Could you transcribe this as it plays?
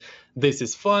This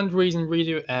is Fundraising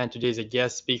Radio, and today's a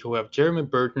guest speaker. We have Jeremy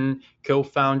Burton,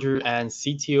 co-founder and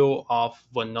CTO of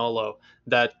Vonolo,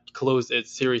 that closed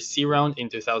its Series C round in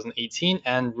 2018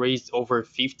 and raised over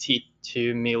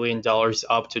 $52 million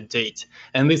up to date.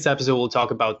 And this episode will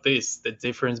talk about the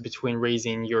difference between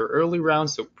raising your early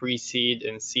rounds, so pre-seed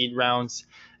and seed rounds,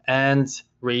 and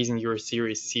raising your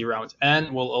Series C round.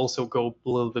 And we'll also go a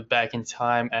little bit back in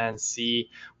time and see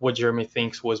what Jeremy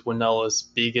thinks was Vonolo's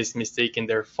biggest mistake in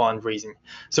their fundraising.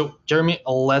 So, Jeremy,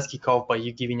 let's kick off by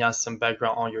you giving us some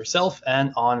background on yourself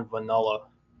and on Vonolo.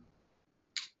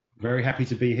 Very happy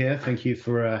to be here. Thank you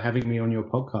for having me on your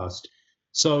podcast.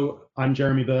 So I'm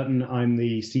Jeremy Burton. I'm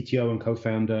the CTO and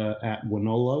co-founder at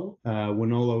Vonolo.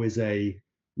 Vonolo is a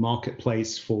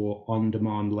marketplace for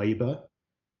on-demand labor.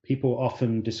 People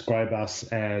often describe us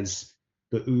as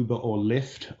the Uber or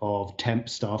Lyft of temp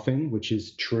staffing, which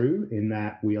is true in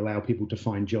that we allow people to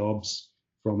find jobs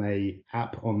from an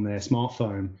app on their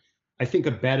smartphone. I think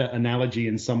a better analogy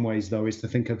in some ways, though, is to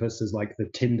think of us as like the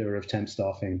Tinder of temp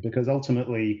staffing, because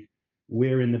ultimately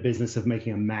we're in the business of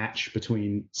making a match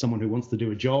between someone who wants to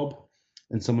do a job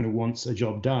and someone who wants a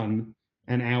job done.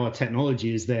 And our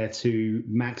technology is there to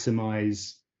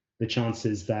maximize the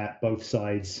chances that both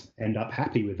sides end up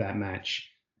happy with that match.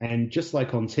 And just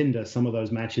like on Tinder, some of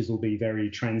those matches will be very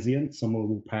transient. Someone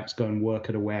will perhaps go and work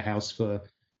at a warehouse for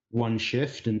one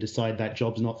shift and decide that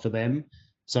job's not for them.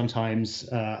 Sometimes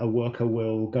a worker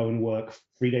will go and work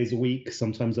 3 days a week.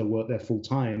 Sometimes they'll work there full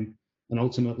time. And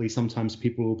ultimately, sometimes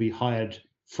people will be hired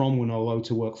from Vonolo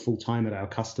to work full time at our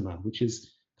customer, which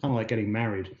is kind of like getting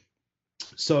married.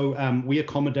 So we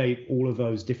accommodate all of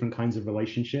those different kinds of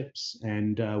relationships,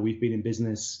 and we've been in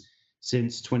business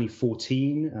since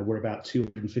 2014. We're about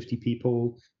 250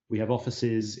 people. We have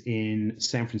offices in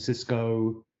San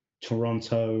Francisco,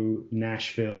 Toronto,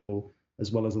 Nashville,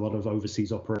 as well as a lot of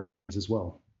overseas operations as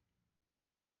well.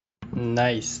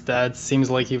 Nice. That seems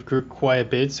like you've grew quite a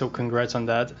bit, so congrats on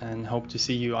that, and hope to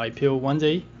see you IPO one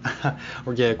day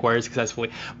or get acquired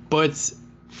successfully. But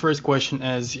first question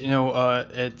is,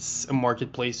 it's a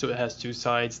marketplace, so it has two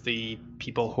sides: the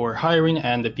people who are hiring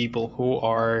and the people who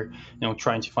are,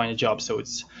 trying to find a job. So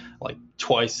it's like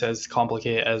twice as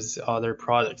complicated as other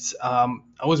products. I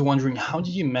was wondering, how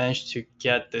did you manage to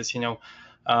get this,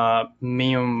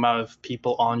 minimum amount of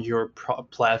people on your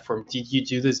platform? Did you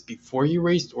do this before you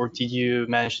raised, or did you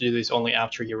manage to do this only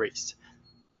after you raised?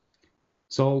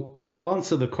 So I'll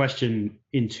answer the question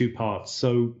in two parts.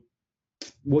 So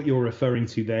what you're referring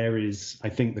to there is, I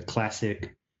think, the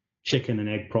classic chicken and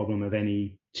egg problem of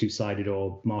any two-sided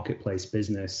or marketplace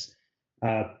business.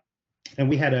 And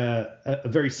we had a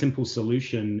very simple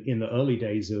solution in the early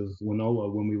days of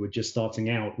Vonolo when we were just starting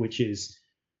out, which is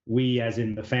we, as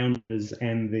in the founders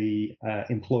and the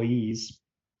employees,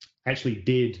 actually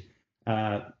did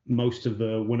most of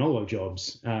the Vonolo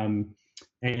jobs.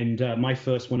 And my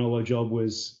first Vonolo job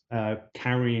was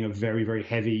carrying a very, very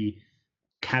heavy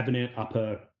cabinet up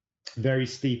a very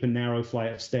steep and narrow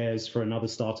flight of stairs for another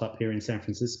startup here in San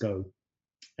Francisco.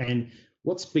 And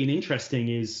what's been interesting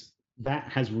is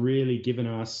that has really given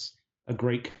us a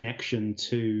great connection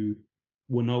to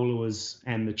Vonoloers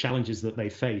and the challenges that they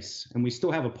face. And we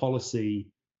still have a policy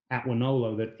at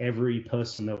Vonolo that every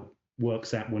person that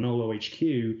works at Vonolo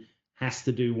HQ has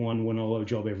to do one Vonolo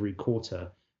job every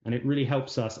quarter. And it really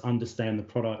helps us understand the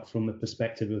product from the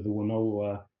perspective of the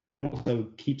Vonoloer. Also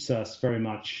keeps us very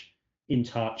much in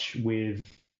touch with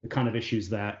the kind of issues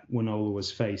that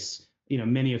Vonoloers face,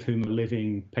 many of whom are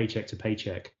living paycheck to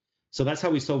paycheck. So that's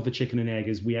how we solved the chicken and egg,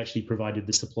 is we actually provided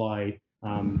the supply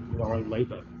with our own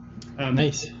labor.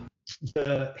 Nice.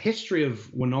 The history of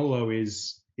Vonolo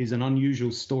is an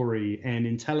unusual story, and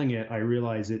in telling it, I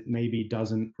realize it maybe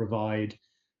doesn't provide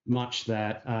much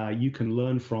that you can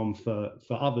learn from for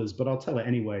others, but I'll tell it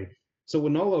anyway. So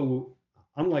Vonolo,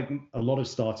 unlike a lot of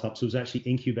startups, was actually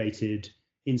incubated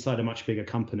inside a much bigger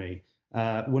company.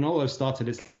 Vonolo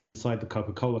started inside the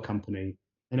Coca-Cola company,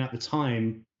 and at the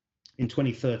time, in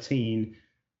 2013,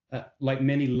 like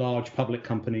many large public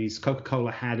companies,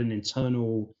 Coca-Cola had an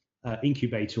internal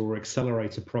incubator or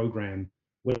accelerator program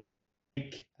where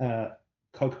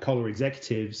Coca-Cola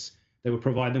executives, they would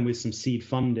provide them with some seed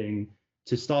funding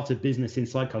to start a business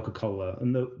inside Coca-Cola.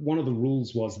 And one of the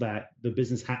rules was that the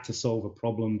business had to solve a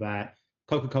problem that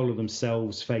Coca-Cola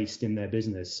themselves faced in their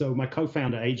business. So my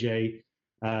co-founder, AJ,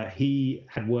 he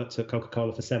had worked at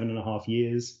Coca-Cola for 7.5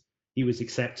 years. He was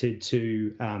accepted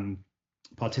to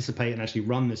participate and actually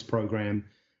run this program.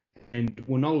 And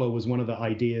Vonolo was one of the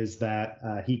ideas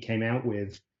that he came out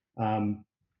with. And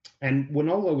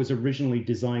Vonolo was originally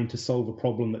designed to solve a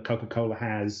problem that Coca-Cola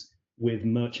has with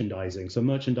merchandising. So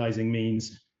merchandising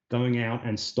means going out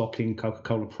and stocking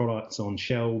Coca-Cola products on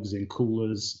shelves, in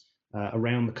coolers,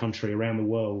 around the country, around the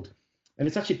world. And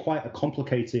it's actually quite a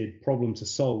complicated problem to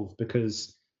solve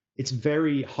because it's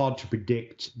very hard to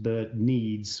predict the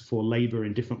needs for labor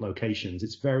in different locations.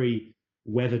 It's very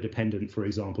weather dependent, for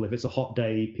example. If it's a hot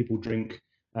day, people drink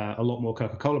a lot more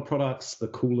Coca-Cola products. The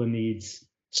cooler needs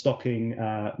stocking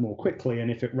more quickly.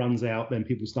 And if it runs out, then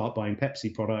people start buying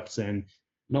Pepsi products, and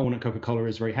no one at Coca-Cola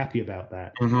is very happy about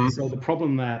that. So the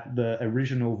problem that the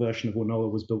original version of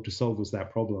Wonola was built to solve was that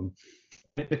problem.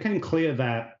 It became clear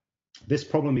that this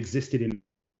problem existed in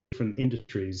different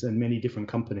industries and many different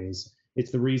companies.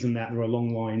 It's the reason that there are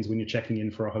long lines when you're checking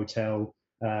in for a hotel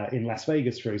in Las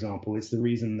Vegas, for example. It's the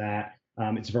reason that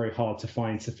it's very hard to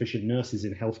find sufficient nurses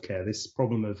in healthcare, this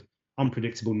problem of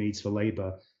unpredictable needs for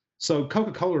labor. So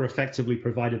Coca-Cola effectively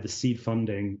provided the seed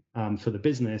funding for the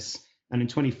business. And in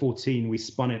 2014, we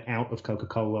spun it out of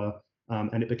Coca-Cola,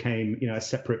 and it became, a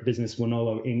separate business,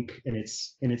 Wonolo Inc. in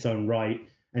its own right.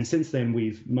 And since then,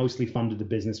 we've mostly funded the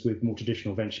business with more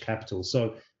traditional venture capital.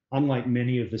 So unlike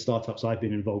many of the startups I've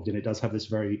been involved in, it does have this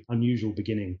very unusual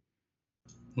beginning.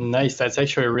 Nice. That's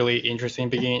actually a really interesting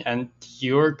beginning. And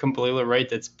you're completely right.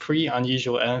 That's pretty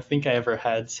unusual. I don't think I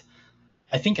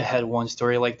think I had one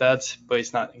story like that, but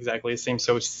it's not exactly the same.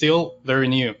 So it's still very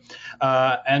new.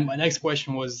 And my next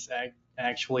question was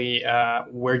actually,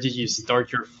 where did you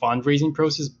start your fundraising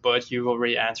process? But you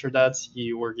already answered that.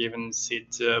 You were given seed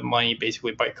money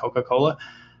basically by Coca-Cola.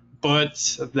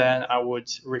 But then I would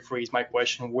rephrase my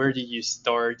question. Where did you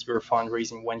start your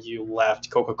fundraising when you left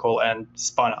Coca-Cola and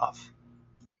spun off?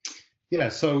 Yeah,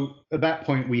 so at that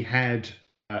point, we had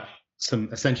some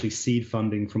essentially seed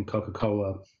funding from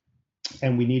Coca-Cola,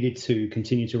 and we needed to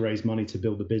continue to raise money to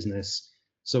build the business.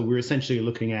 So we're essentially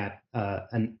looking at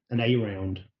an A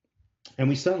round. And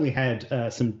we certainly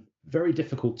had some very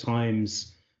difficult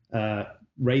times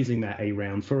raising that A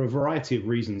round for a variety of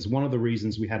reasons. One of the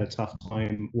reasons we had a tough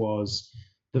time was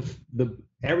the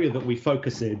area that we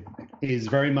focus in is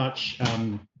very much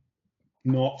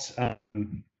not.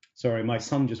 Sorry, my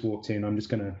son just walked in. I'm just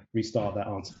going to restart that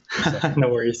answer. No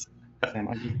worries.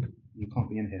 Sam, you can't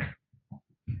be in here.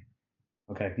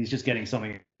 Okay, he's just getting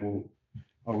something.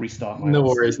 I'll restart my No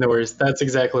worries, no worries. That's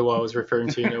exactly what I was referring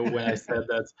to, when I said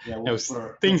that. Yeah,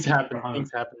 things happen,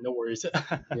 no worries.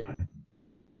 Yeah.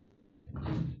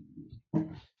 All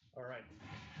right.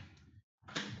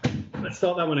 Let's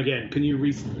start that one again. Can you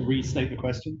restate the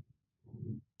question?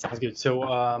 Sounds good. So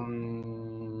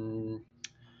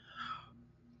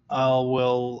I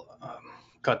will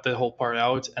cut the whole part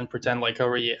out and pretend like I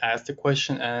already asked the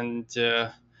question, and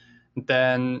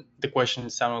then the question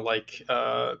sounded like,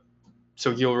 so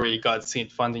you already got seed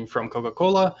funding from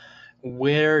Coca-Cola.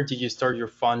 Where did you start your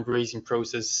fundraising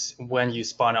process when you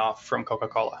spun off from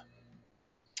Coca-Cola?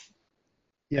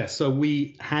 Yeah, so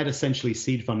we had essentially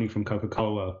seed funding from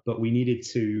Coca-Cola, but we needed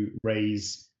to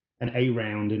raise an A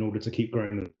round in order to keep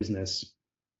growing the business.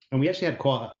 And we actually had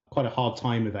quite a hard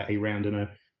time with that A round and a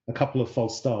couple of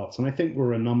false starts. And I think there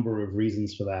were a number of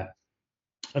reasons for that.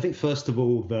 I think, first of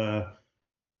all, the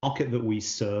market that we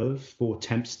serve for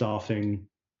temp staffing,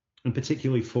 and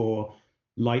particularly for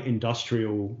light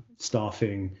industrial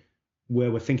staffing,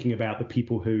 where we're thinking about the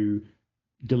people who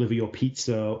deliver your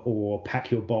pizza or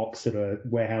pack your box at a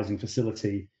warehousing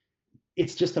facility,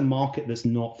 it's just a market that's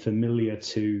not familiar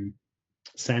to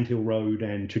Sandhill Road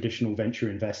and traditional venture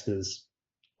investors.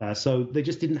 So they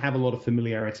just didn't have a lot of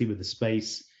familiarity with the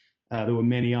space. There were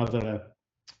many other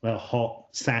hot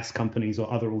SaaS companies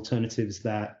or other alternatives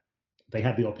that they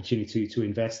had the opportunity to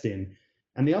invest in.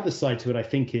 And the other side to it, I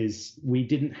think, is we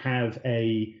didn't have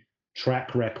a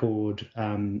track record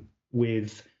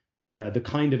with the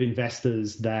kind of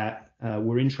investors that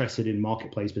were interested in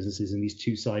marketplace businesses and these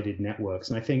two-sided networks.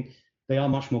 And I think they are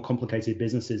much more complicated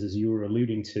businesses, as you were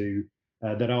alluding to,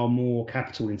 that are more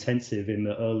capital intensive in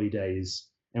the early days.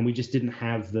 And we just didn't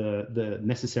have the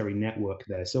necessary network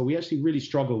there. So we actually really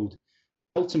struggled.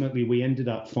 Ultimately, we ended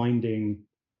up finding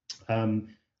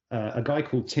a guy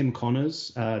called Tim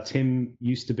Connors. Tim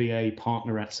used to be a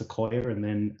partner at Sequoia and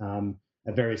then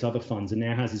at various other funds, and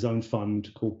now has his own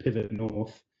fund called Pivot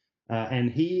North. And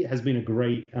he has been a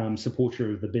great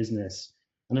supporter of the business.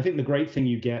 And I think the great thing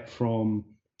you get from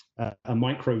a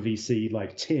micro VC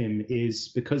like Tim is,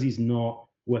 because he's not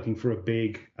working for a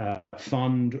big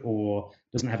fund or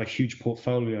doesn't have a huge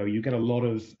portfolio, you get a lot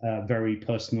of very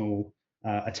personal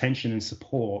attention and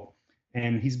support.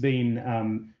 And he's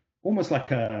been almost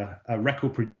like a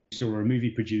record producer or a movie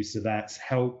producer that's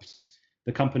helped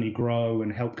the company grow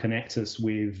and help connect us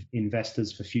with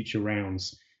investors for future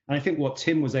rounds. And I think what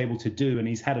Tim was able to do, and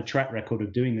he's had a track record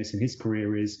of doing this in his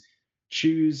career, is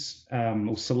choose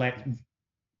or select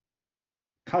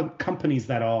companies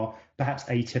that are perhaps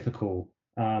atypical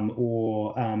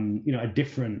or are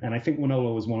different. And I think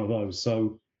Wonolo was one of those.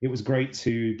 So it was great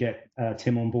to get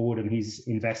Tim on board, and he's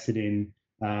invested in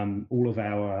all of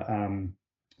our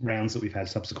rounds that we've had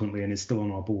subsequently, and is still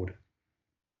on our board.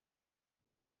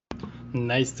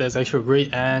 Nice, that's actually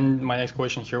great. And my next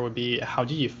question here would be, how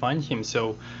did you find him?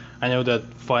 So I know that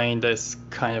finding this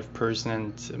kind of person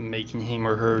and making him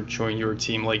or her join your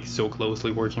team like so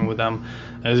closely, working with them,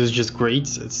 this is just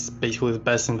great. It's basically the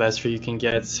best investor you can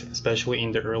get, especially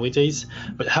in the early days.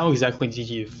 But how exactly did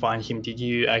you find him? Did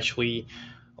you actually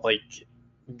like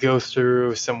go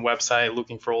through some website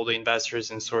looking for all the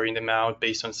investors and sorting them out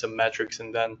based on some metrics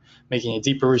and then making a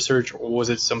deeper research, or was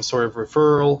it some sort of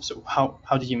referral? So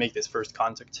how did you make this first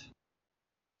contact?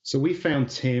 So we found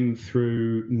Tim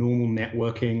through normal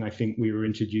networking. I think we were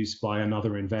introduced by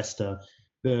another investor.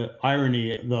 The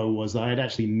irony, though, was I had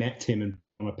actually met Tim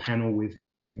on a panel with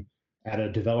at a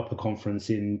developer conference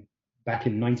back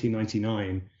in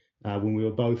 1999 when we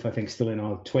were both, I think, still in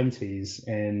our 20s,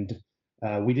 and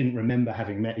we didn't remember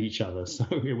having met each other. So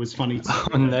it was funny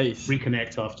to Nice.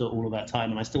 reconnect after all of that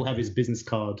time. And I still have his business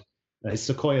card, his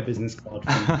Sequoia business card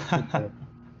from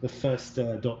the first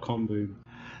 .com boom.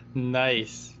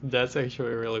 Nice. That's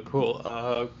actually really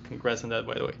cool. Congrats on that,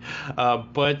 by the way.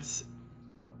 But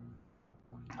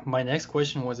my next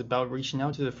question was about reaching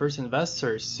out to the first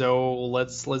investor. So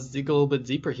let's dig a little bit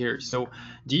deeper here. So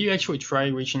do you actually try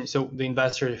reaching, so the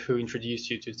investor who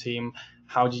introduced you to Team,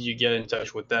 how did you get in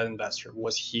touch with that investor?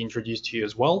 Was he introduced to you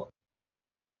as well?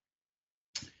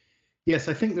 Yes,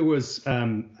 I think there were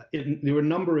a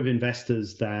number of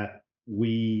investors that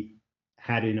we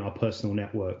had in our personal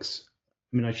networks.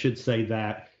 I mean, I should say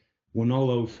that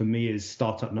Wonolo for me is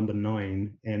startup number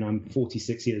 9, and I'm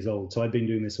 46 years old. So I've been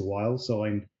doing this a while. So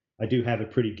I do have a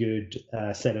pretty good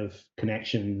set of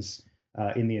connections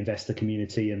in the investor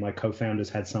community, and my co-founders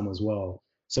had some as well.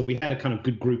 So we had a kind of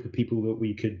good group of people that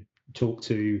we could talk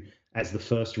to as the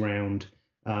first round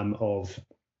of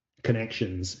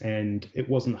connections, and it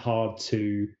wasn't hard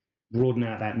to broaden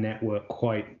out that network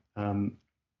quite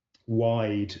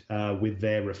wide with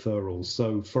their referrals.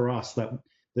 So for us, that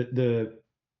the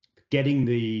getting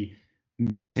the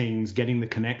things, getting the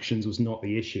connections was not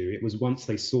the issue. It was once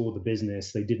they saw the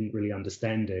business, they didn't really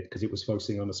understand it because it was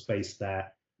focusing on a space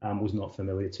that was not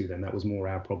familiar to them. That was more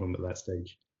our problem at that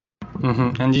stage.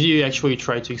 Mm-hmm. And did you actually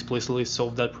try to explicitly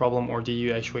solve that problem, or did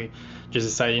you actually just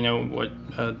decide, what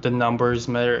the numbers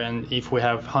matter, and if we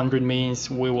have 100 meetings,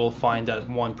 we will find that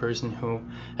one person who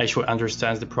actually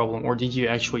understands the problem? Or did you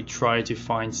actually try to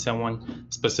find someone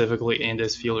specifically in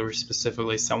this field, or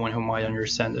specifically someone who might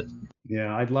understand it?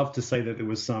 Yeah, I'd love to say that there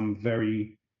was some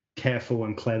very careful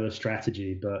and clever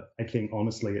strategy, but I think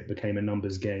honestly it became a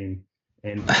numbers game,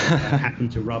 and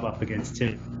happened to rub up against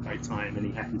Tim at the right time, and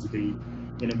he happened to be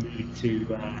in a mood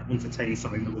to entertain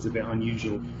something that was a bit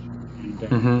unusual.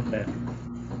 And,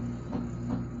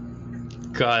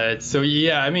 Got it. So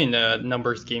yeah, I mean,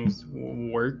 numbers games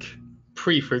work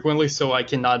pretty frequently, so I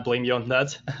cannot blame you on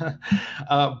that.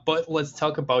 But let's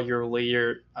talk about your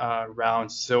later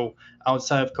rounds. So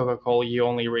outside of Coca-Cola, you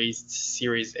only raised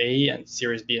Series A and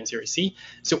Series B and Series C.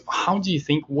 So how do you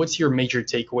think, what's your major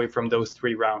takeaway from those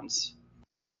 3 rounds?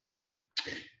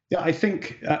 Yeah, I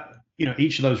think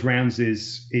each of those rounds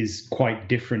is quite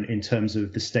different in terms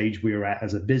of the stage we were at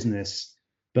as a business.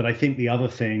 But I think the other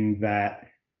thing that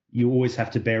you always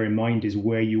have to bear in mind is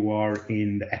where you are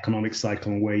in the economic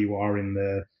cycle and where you are in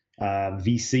the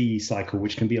VC cycle,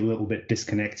 which can be a little bit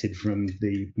disconnected from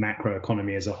the macro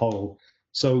economy as a whole.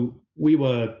 So we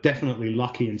were definitely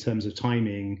lucky in terms of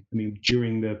timing. I mean,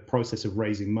 during the process of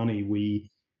raising money,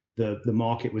 the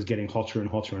market was getting hotter and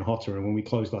hotter and hotter. And when we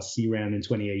closed our C round in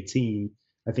 2018,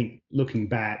 I think looking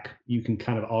back, you can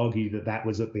kind of argue that that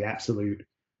was at the absolute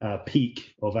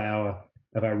peak of our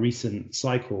recent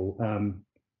cycle.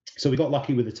 So we got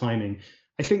lucky with the timing.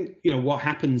 I think what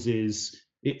happens is,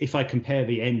 if I compare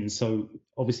the ends, so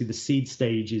obviously the seed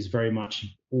stage is very much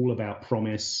all about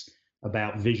promise,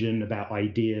 about vision, about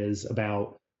ideas,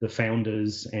 about the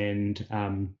founders and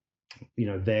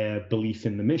their belief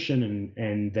in the mission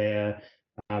and their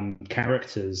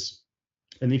characters.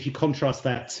 And if you contrast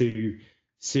that to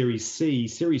Series C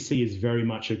is very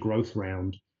much a growth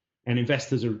round, and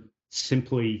investors are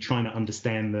simply trying to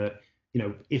understand that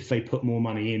if they put more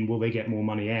money in, will they get more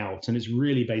money out? And it's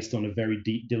really based on a very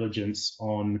deep diligence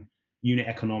on unit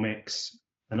economics,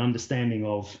 an understanding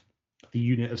of the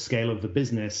unit of scale of the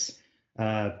business,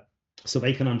 so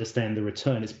they can understand the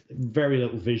return. It's very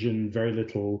little vision, very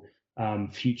little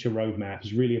future roadmap.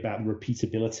 It's really about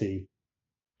repeatability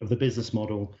of the business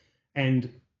model.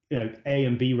 And A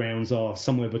and B rounds are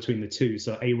somewhere between the two.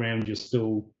 So A round, you're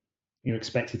still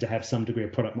expected to have some degree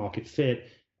of product market fit.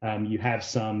 You have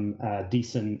some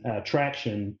decent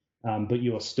traction, but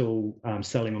you are still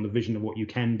selling on the vision of what you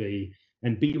can be.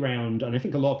 And B round, and I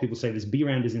think a lot of people say this, B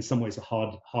round is in some ways the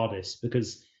hardest,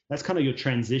 because that's kind of your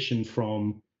transition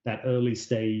from that early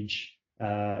stage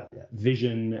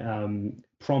vision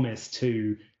promise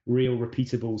to real,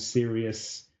 repeatable,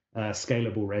 serious,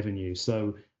 scalable revenue.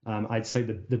 So I'd say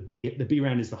the B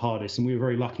round is the hardest, and we were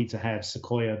very lucky to have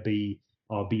Sequoia be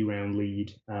our B round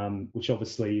lead, which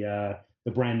obviously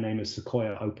the brand name of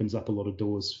Sequoia opens up a lot of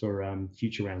doors for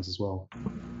future rounds as well.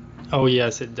 Oh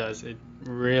yes, it does. It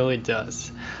really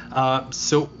does.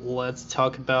 So let's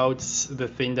talk about the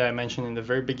thing that I mentioned in the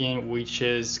very beginning, which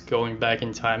is going back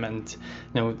in time and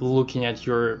looking at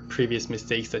your previous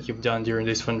mistakes that you've done during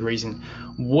this fundraising.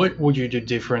 What would you do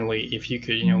differently if you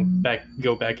could,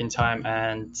 go back in time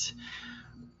and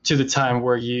to the time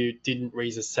where you didn't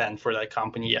raise a cent for that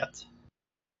company yet?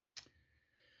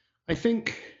 I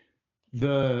think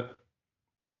the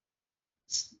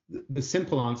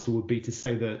simple answer would be to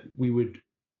say that we would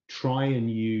try and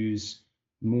use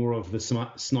more of the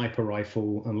sniper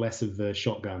rifle and less of the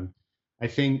shotgun. I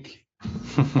think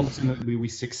ultimately we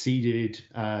succeeded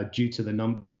due to the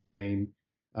number game.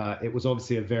 It was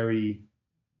obviously a very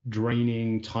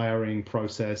draining, tiring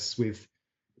process with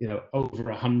over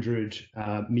 100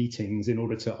 meetings in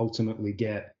order to ultimately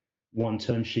get one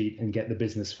term sheet and get the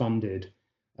business funded.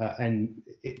 And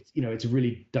it's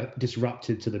really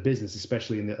disrupted to the business,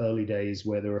 especially in the early days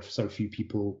where there are so few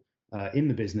people in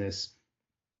the business.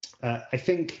 I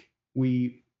think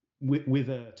with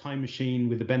a time machine,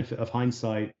 with the benefit of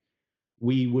hindsight,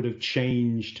 we would have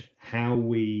changed how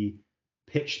we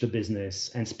pitched the business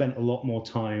and spent a lot more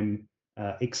time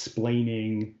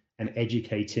explaining and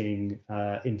educating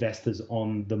investors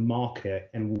on the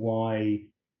market and why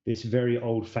this very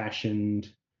old-fashioned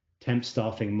temp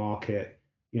staffing market,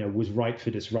 was ripe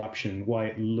for disruption. Why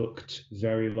it looked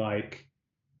very like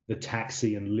the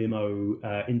taxi and limo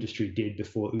industry did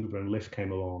before Uber and Lyft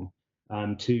came along.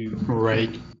 To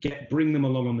Right. bring them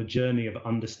along on the journey of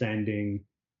understanding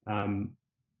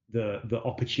the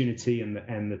opportunity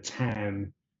and the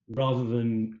TAM, rather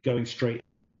than going straight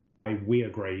why we're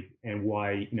great and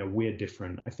why we're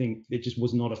different. I think it just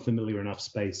was not a familiar enough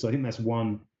space. So I think that's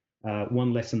one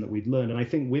lesson that we'd learned. And I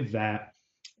think with that,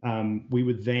 we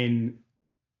would then,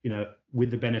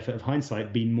 with the benefit of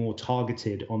hindsight, be more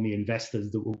targeted on the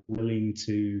investors that were willing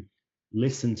to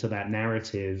listen to that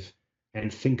narrative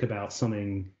and think about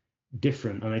something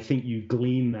different. And I think you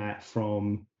glean that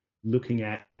from looking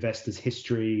at investors'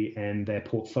 history and their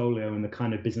portfolio and the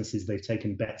kind of businesses they've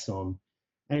taken bets on.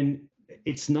 And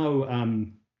it's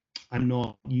I'm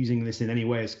not using this in any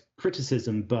way as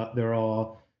criticism, but there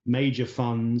are major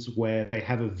funds where they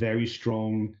have a very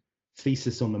strong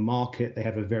thesis on the market. They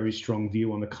have a very strong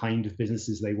view on the kind of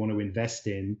businesses they want to invest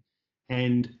in.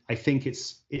 And I think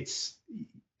it's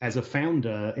as a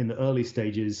founder in the early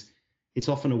stages, it's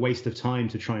often a waste of time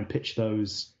to try and pitch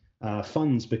those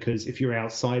funds, because if you're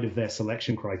outside of their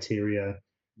selection criteria,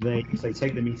 if they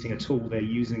take the meeting at all, they're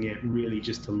using it really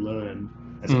just to learn,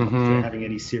 as opposed to having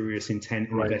any serious intent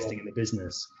in investing in the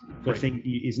business. So I think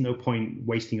there's no point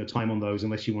wasting your time on those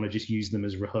unless you want to just use them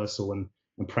as rehearsal and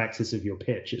practice of your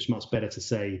pitch. It's much better to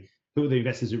say, who are the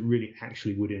investors that really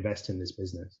actually would invest in this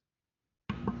business?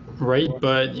 Right,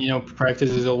 but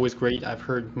practice is always great. I've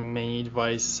heard many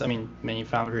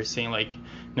founders saying, like,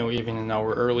 even in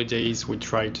our early days, we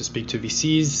try to speak to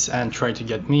VCs and try to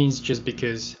get meetings, just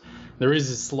because there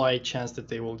is a slight chance that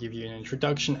they will give you an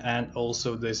introduction, and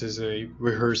also this is a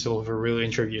rehearsal of a real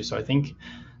interview. So I think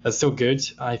that's still good.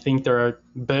 I think there are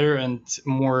better and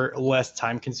less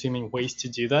time-consuming ways to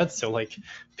do that. So like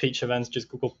pitch events, just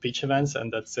Google pitch events,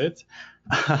 and that's it.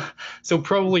 So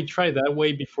probably try that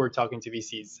way before talking to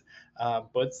VCs.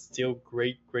 But still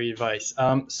great advice.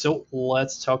 So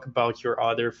let's talk about your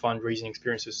other fundraising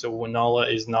experiences. So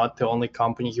Wonola is not the only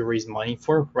company you raised money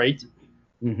for, right?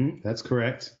 That's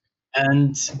correct.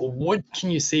 And what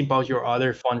can you say about your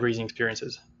other fundraising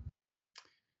experiences?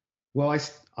 Well,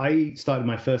 I started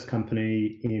my first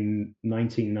company in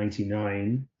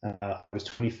 1999. I was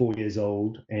 24 years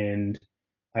old and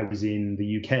I was in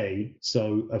the UK.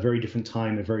 So a very different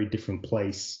time, a very different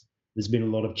place. There's been a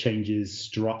lot of changes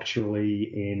structurally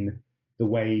in the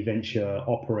way venture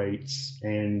operates,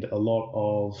 and a lot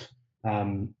of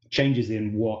changes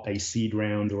in what a seed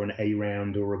round or an A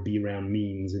round or a B round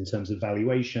means in terms of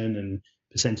valuation and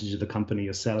percentage of the company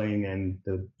you're selling, and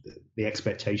the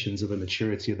expectations of the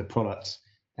maturity of the product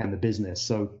and the business.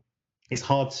 So it's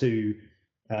hard to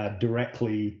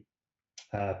directly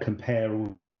compare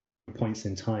all points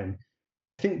in time.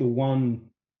 I think the one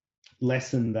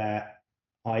lesson that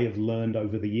I have learned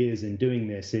over the years in doing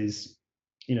this is,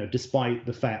 despite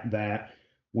the fact that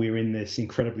we're in this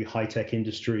incredibly high-tech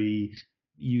industry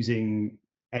using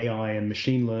AI and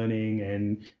machine learning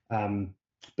and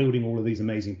building all of these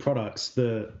amazing products,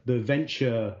 the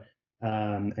venture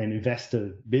and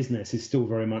investor business is still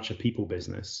very much a people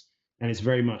business, and it's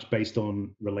very much based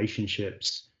on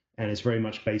relationships, and it's very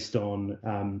much based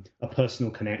on a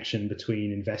personal connection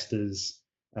between investors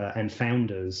and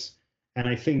founders. And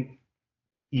I think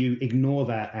you ignore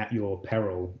that at your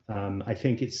peril. I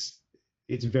think it's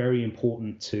very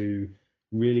important to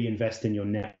really invest in your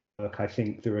network. I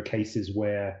think there are cases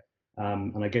where,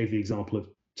 and I gave the example of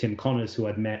Tim Connors, who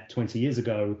I'd met 20 years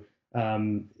ago.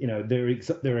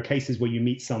 There are cases where you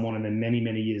meet someone and then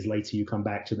many years later you come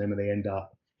back to them and they end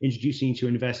up introducing you to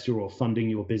an investor or funding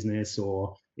your business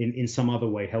or in some other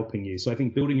way helping you. So I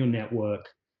think building your network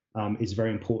is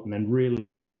very important, and really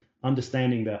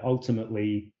understanding that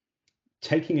ultimately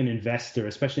taking an investor,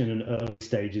 especially in an early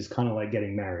stage, is kind of like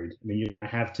getting married. I mean, you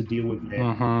have to deal with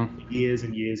them for years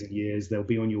and years and years. They'll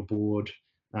be on your board.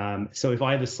 So if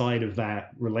either side of that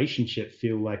relationship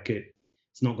feel like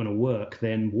it's not going to work,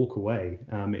 then walk away.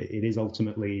 It is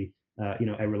ultimately,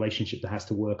 a relationship that has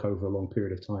to work over a long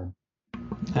period of time.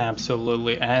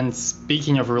 Absolutely. And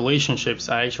speaking of relationships,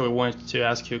 I actually wanted to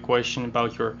ask you a question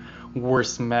about your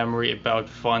worst memory about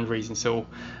fundraising. So,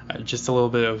 just a little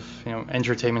bit of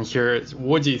entertainment here.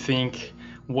 What do you think?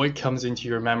 What comes into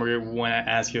your memory when I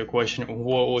ask you a question?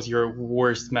 What was your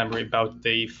worst memory about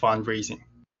the fundraising?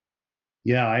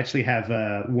 Yeah, I actually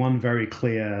have one very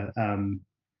clear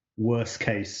worst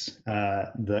case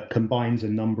that combines a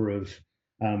number of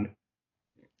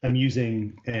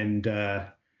amusing and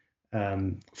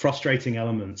frustrating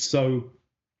elements. So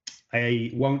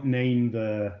I won't name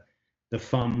the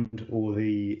fund or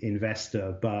the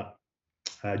investor, but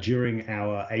during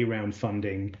our A round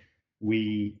funding,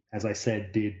 we, as I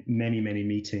said, did many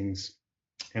meetings,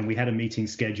 and we had a meeting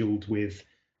scheduled with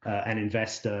an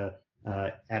investor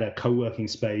at a co-working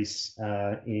space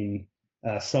in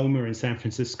Soma in San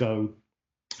Francisco.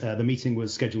 The meeting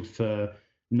was scheduled for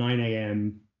 9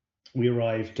 a.m. We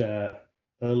arrived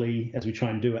early, as we try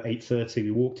and do, at 8:30.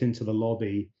 We walked into the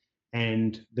lobby,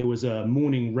 and there was a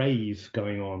morning rave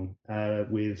going on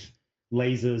with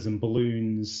lasers and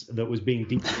balloons that was being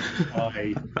DJed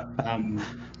by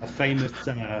a famous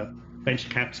venture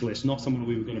capitalist, not someone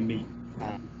we were going to meet.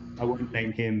 I won't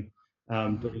name him,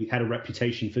 but he had a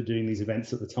reputation for doing these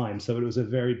events at the time. So it was a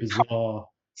very bizarre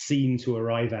scene to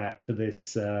arrive at for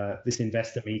this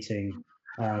investor meeting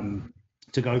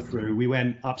to go through. We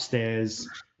went upstairs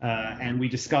and we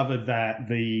discovered that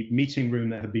the meeting room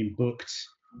that had been booked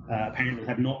apparently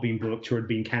had not been booked or had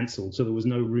been cancelled. So there was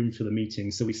no room for the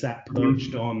meeting. So we sat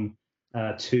perched on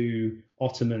two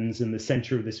ottomans in the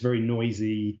center of this very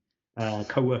noisy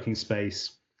co-working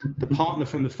space. The partner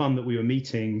from the fund that we were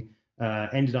meeting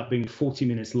ended up being 40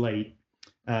 minutes late.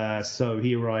 So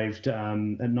he arrived at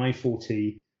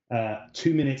 9:40.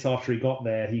 2 minutes after he got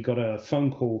there, he got a phone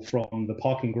call from the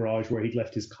parking garage where he'd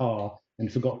left his car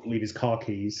and forgot to leave his car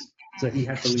keys. So he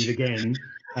had to leave again,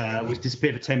 was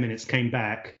disappeared for 10 minutes, came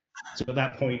back. So at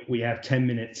that point, we have 10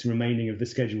 minutes remaining of the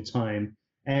scheduled time.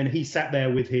 And he sat there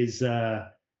with his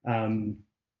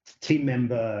team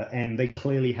member, and they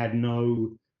clearly had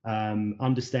no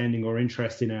understanding or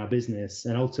interest in our business.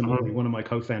 And ultimately, one of my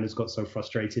co-founders got so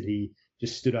frustrated, he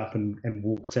just stood up and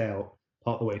walked out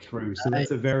part the way through. So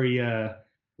that's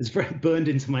it's very burned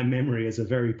into my memory as a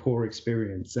very poor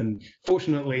experience. And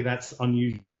fortunately, that's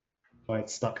unusual.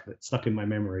 It's stuck in my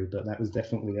memory, but that was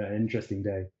definitely an interesting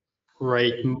day.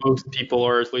 Right. Most people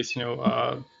are at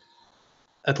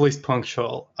least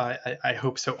punctual. I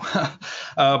hope so.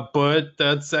 But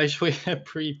that's actually a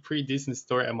pretty decent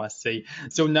story, I must say.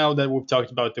 So now that we've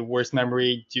talked about the worst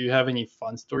memory, do you have any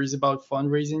fun stories about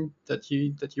fundraising that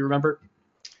you remember?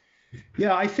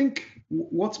 Yeah, I think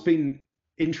what's been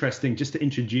interesting, just to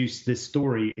introduce this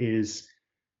story, is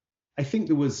I think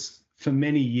there was, for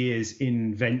many years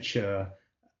in venture,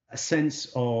 a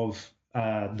sense of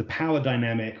the power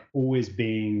dynamic always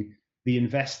being the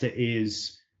investor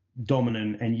is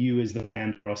dominant and you as the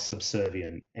founder are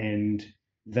subservient, and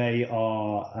they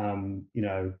are,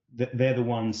 they're the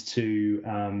ones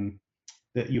to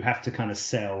that you have to kind of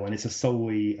sell, and it's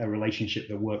solely a relationship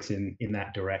that works in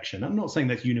that direction. I'm not saying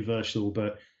that's universal,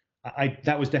 but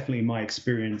that was definitely my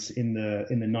experience in the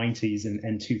 90s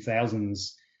and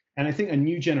 2000s. And I think a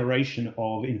new generation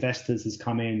of investors has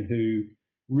come in who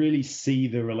really see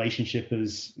the relationship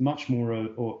as much more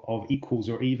of equals,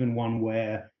 or even one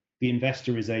where the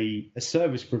investor is a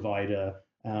service provider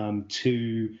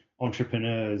to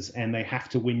entrepreneurs, and they have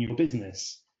to win your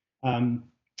business. And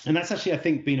that's actually, I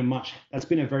think, that's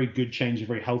been a very good change, a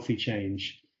very healthy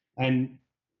change. And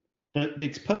the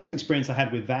personal experience I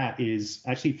had with that is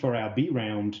actually for our B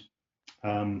round,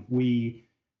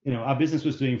 our business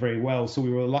was doing very well, so we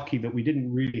were lucky that we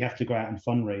didn't really have to go out and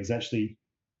fundraise. Actually,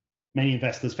 many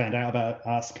investors found out about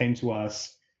us, came to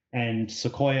us, and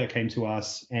Sequoia came to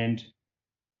us and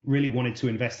really wanted to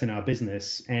invest in our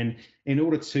business. And in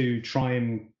order to try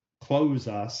and close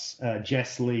us,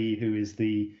 Jess Lee, who is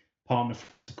the partner for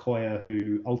Sequoia,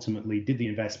 who ultimately did the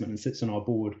investment and sits on our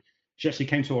board, she actually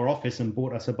came to our office and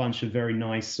bought us a bunch of very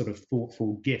nice, sort of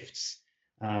thoughtful gifts,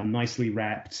 nicely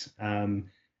wrapped.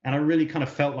 And I really kind of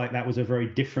felt like that was a very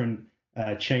different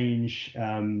change,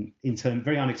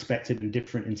 very unexpected and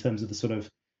different in terms of the sort of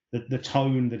the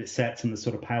tone that it sets and the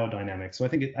sort of power dynamic. So I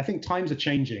think times are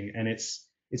changing, and it's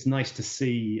nice to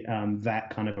see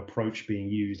that kind of approach being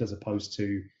used as opposed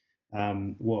to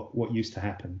what used to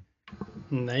happen.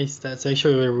 Nice. That's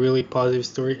actually a really positive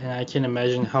story, and I can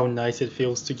imagine how nice it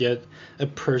feels to get a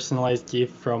personalized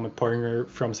gift from a partner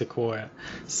from Sequoia.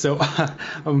 So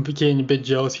I'm getting a bit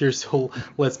jealous here, so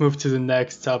let's move to the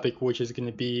next topic, which is going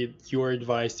to be your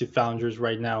advice to founders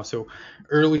right now. So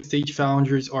early stage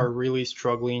founders are really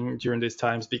struggling during these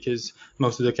times because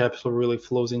most of the capital really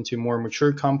flows into more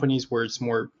mature companies where it's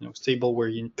more stable, where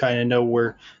you kind of know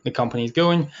where the company is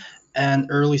going. And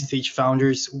early stage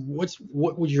founders, what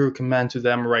would you recommend to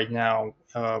them right now,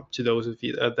 to those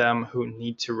of them who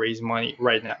need to raise money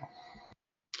right now?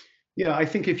 Yeah, I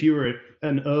think if you're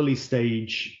an early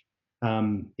stage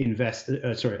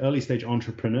early stage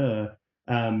entrepreneur,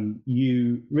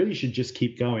 you really should just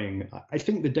keep going. I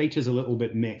think the data is a little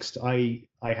bit mixed. I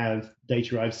have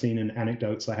data I've seen and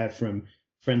anecdotes I have from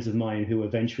friends of mine who are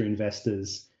venture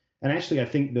investors, and actually I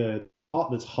think the part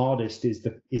that's hardest is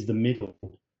the middle.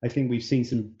 I think we've seen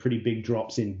some pretty big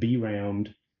drops in B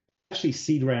round. Actually,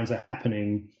 seed rounds are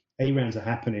happening, A rounds are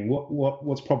happening.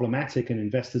 What's problematic, and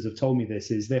investors have told me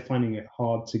this, is they're finding it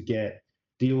hard to get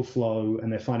deal flow,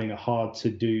 and they're finding it hard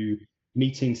to do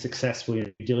meetings successfully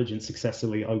and due diligence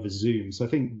successfully over Zoom. So I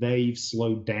think they've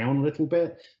slowed down a little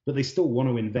bit, but they still want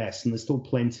to invest, and there's still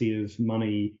plenty of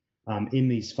money in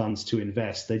these funds to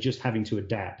invest. They're just having to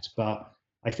adapt. But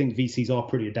I think VCs are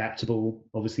pretty adaptable.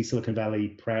 Obviously, Silicon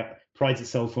Valley prides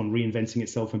itself on reinventing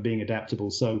itself and being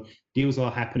adaptable. So deals are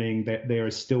happening. There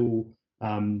is still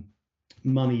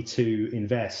money to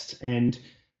invest. And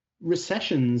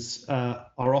recessions are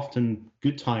often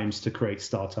good times to create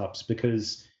startups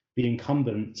because the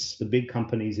incumbents, the big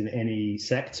companies in any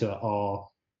sector, are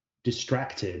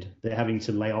distracted. They're having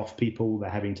to lay off people. They're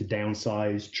having to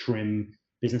downsize, trim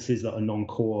businesses that are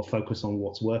non-core, focus on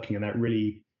what's working. And that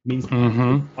really means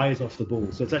eyes off the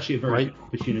ball. So it's actually a very good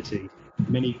opportunity.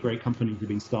 Many great companies have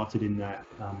been started in that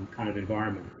kind of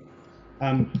environment.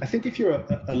 I think if you're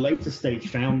a later stage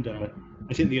founder,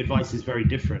 I think the advice is very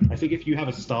different. I think if you have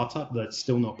a startup that's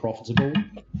still not profitable,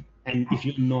 and if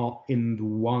you're not in the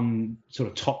one sort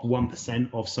of top 1%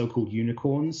 of so-called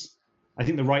unicorns, I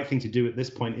think the right thing to do at this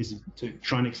point is to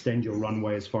try and extend your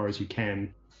runway as far as you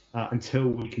can until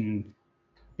we can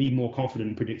be more confident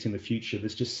in predicting the future.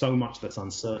 There's just so much that's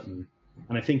uncertain.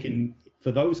 And I think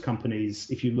for those companies,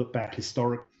 if you look back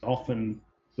historically, often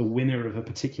the winner of a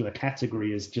particular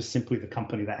category is just simply the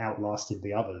company that outlasted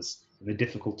the others in the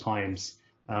difficult times.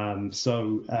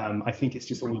 I think it's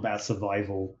just all about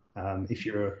survival. If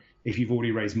you've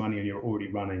already raised money and you're already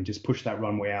running, just push that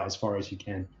runway out as far as you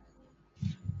can.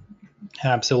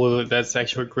 Absolutely. That's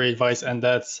actually great advice. And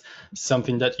that's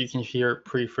something that you can hear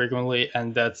pretty frequently.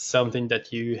 And that's something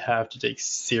that you have to take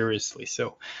seriously.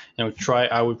 So,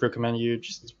 I would recommend you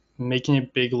just making a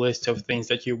big list of things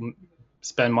that you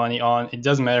spend money on. It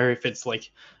doesn't matter if it's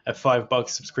like a $5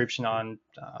 subscription on,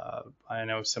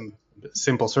 some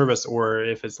simple service, or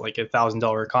if it's like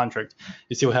 $1,000 contract,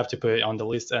 you still have to put it on the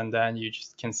list, and then you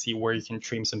just can see where you can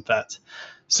trim some fat.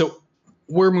 So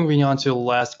we're moving on to the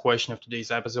last question of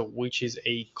today's episode, which is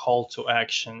a call to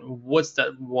action. What's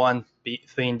that one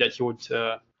thing that you would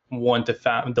want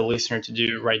the listener to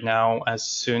do right now as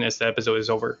soon as the episode is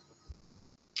over?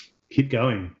 Keep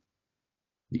going.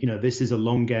 This is a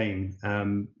long game.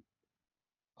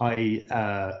 I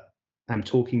am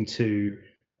talking to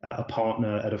a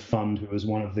partner at a fund who was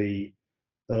one of the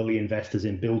early investors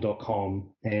in Bill.com,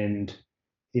 and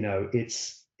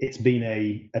it's been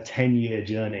a 10-year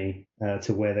journey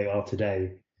to where they are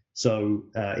today. So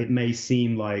it may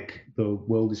seem like the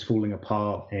world is falling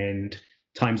apart and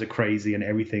times are crazy and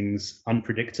everything's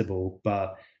unpredictable,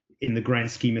 but in the grand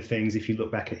scheme of things, if you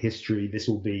look back at history, this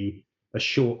will be a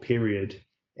short period.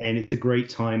 And it's a great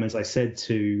time, as I said,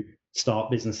 to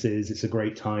start businesses. It's a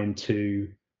great time to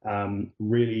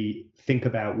really think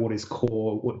about what is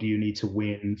core, what do you need to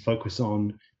win, focus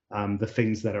on the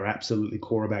things that are absolutely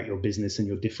core about your business and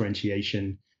your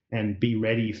differentiation, and be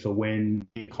ready for when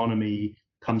the economy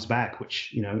comes back,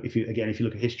 which, if you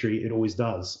look at history, it always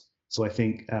does. So I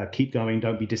think keep going,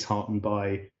 don't be disheartened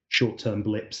by short-term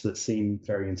blips that seem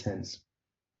very intense.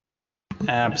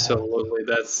 Absolutely.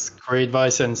 That's great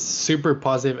advice and super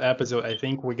positive episode. I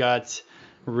think we got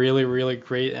really, really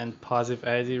great and positive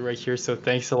attitude right here. So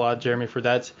thanks a lot, Jeremy, for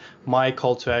that. My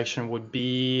call to action would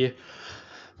be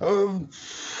um,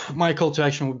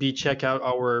 check out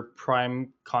our Prime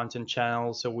content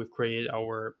channel. So we've created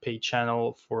our paid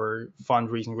channel for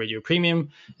Fundraising Radio Premium.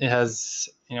 It has,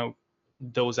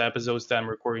 those episodes that I'm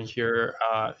recording here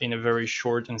in a very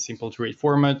short and simple to read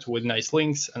format with nice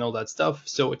links and all that stuff.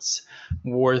 So it's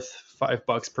worth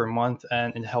 $5 per month,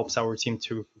 and it helps our team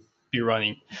to be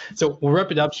running. So we'll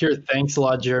wrap it up here. Thanks a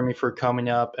lot, Jeremy, for coming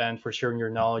up and for sharing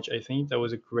your knowledge. I think that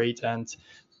was a great and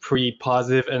pretty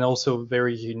positive and also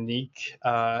very unique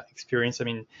experience. I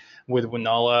mean, with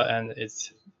Wonala, and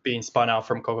it's being spun out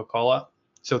from Coca-Cola.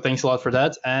 So thanks a lot for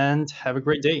that, and have a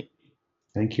great day.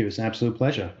 Thank you. It's an absolute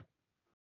pleasure.